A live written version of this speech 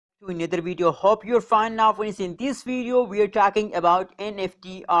To another video. Hope you're fine now, friends. In this video we are talking about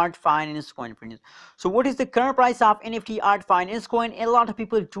NFT art finance coin, friends. So what is the current price of NFT art finance coin? A lot of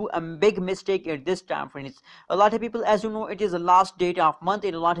people do a big mistake at this time, friends. A lot of people, as you know, it is the last date of month,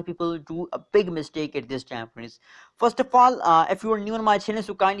 and a lot of people do a big mistake at this time, friends. First of all, if you are new on my channel,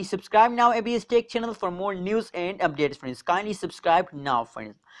 so kindly subscribe now, ABS Tech channel, for more news and updates, friends. Kindly subscribe now,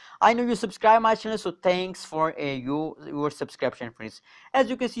 friends. I know you subscribe my channel, so thanks for your subscription, friends. As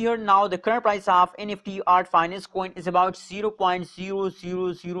you can see here, now the current price of NFT art finance coin is about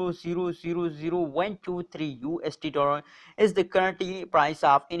 0.000000123 USD dollar is the currently price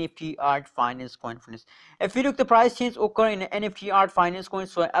of NFT art finance coin, friends. If you look, the price change occur in NFT art finance coin,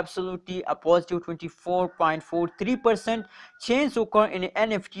 so absolutely a positive 24.43% change occur in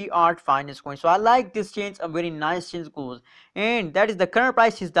NFT art finance coin. So I like this change, a very nice change goes, and that is the current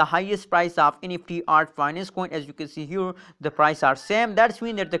price is the highest price of NFT art finance coin. As you can see here, the price are same. That's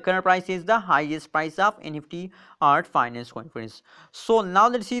mean that the current price is the highest price of NFT art finance coin, friends. So now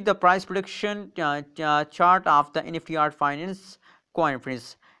let's see the price prediction chart of the NFT art finance coin,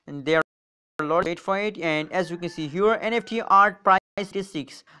 friends. And there are a lot, wait for it. And as you can see here, NFT art price is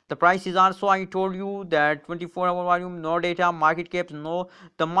 6. The price is also, I told you that 24-hour volume, no data, market cap, no.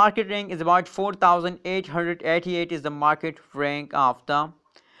 The market rank is about 4,888 is the market rank of the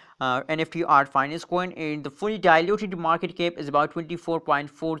NFT art finance coin, and the fully diluted market cap is about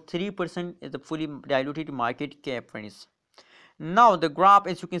 24.43% is the fully diluted market cap, friends. Now the graph,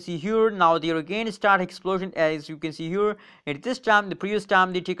 as you can see here, now they again start explosion. As you can see here, at this time, the previous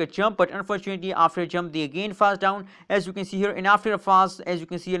time they take a jump, but unfortunately after a jump they again fast down, as you can see here. And after a fast, as you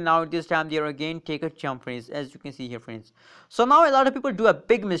can see here, now at this time they are again take a jump, friends, as you can see here, friends. So now a lot of people do a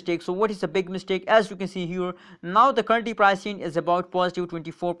big mistake. So what is a big mistake? As you can see here, now the currently pricing is about positive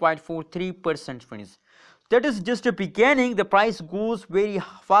 24.43%, friends. That is just a beginning. The price goes very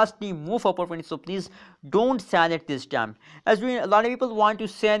fastly move upward, friends. So please don't sell at this time. As we, a lot of people want to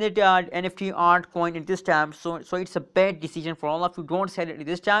sell it NFT art coin at this time, so it's a bad decision for all of you. Don't sell it at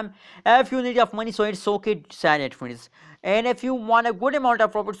this time. If you need enough money, so it's okay to sell it, friends. And if you want a good amount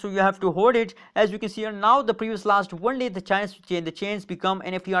of profit, so you have to hold it. As you can see here, now the previous last one day the chains become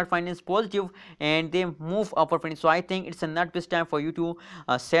NFT art finance positive, and they move upward, friends. So I think it's a not best time for you to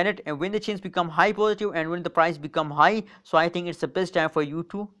sell it. And when the chains become high positive and when the price become high, so I think it's the best time for you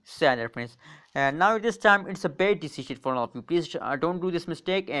to sell it, friends. And now at this time it's a bad decision for all of you. Please don't do this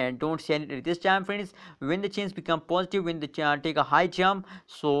mistake and don't sell it at this time, friends. When the chains become positive, when the take a high jump,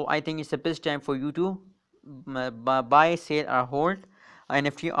 so I think it's the best time for you to buy, sell, or hold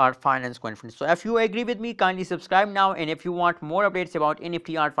NFT art finance coin, friends. So if you agree with me, kindly subscribe now, and if you want more updates about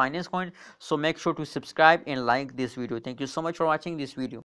NFT art finance coin, so make sure to subscribe and like this video. Thank you so much for watching this video.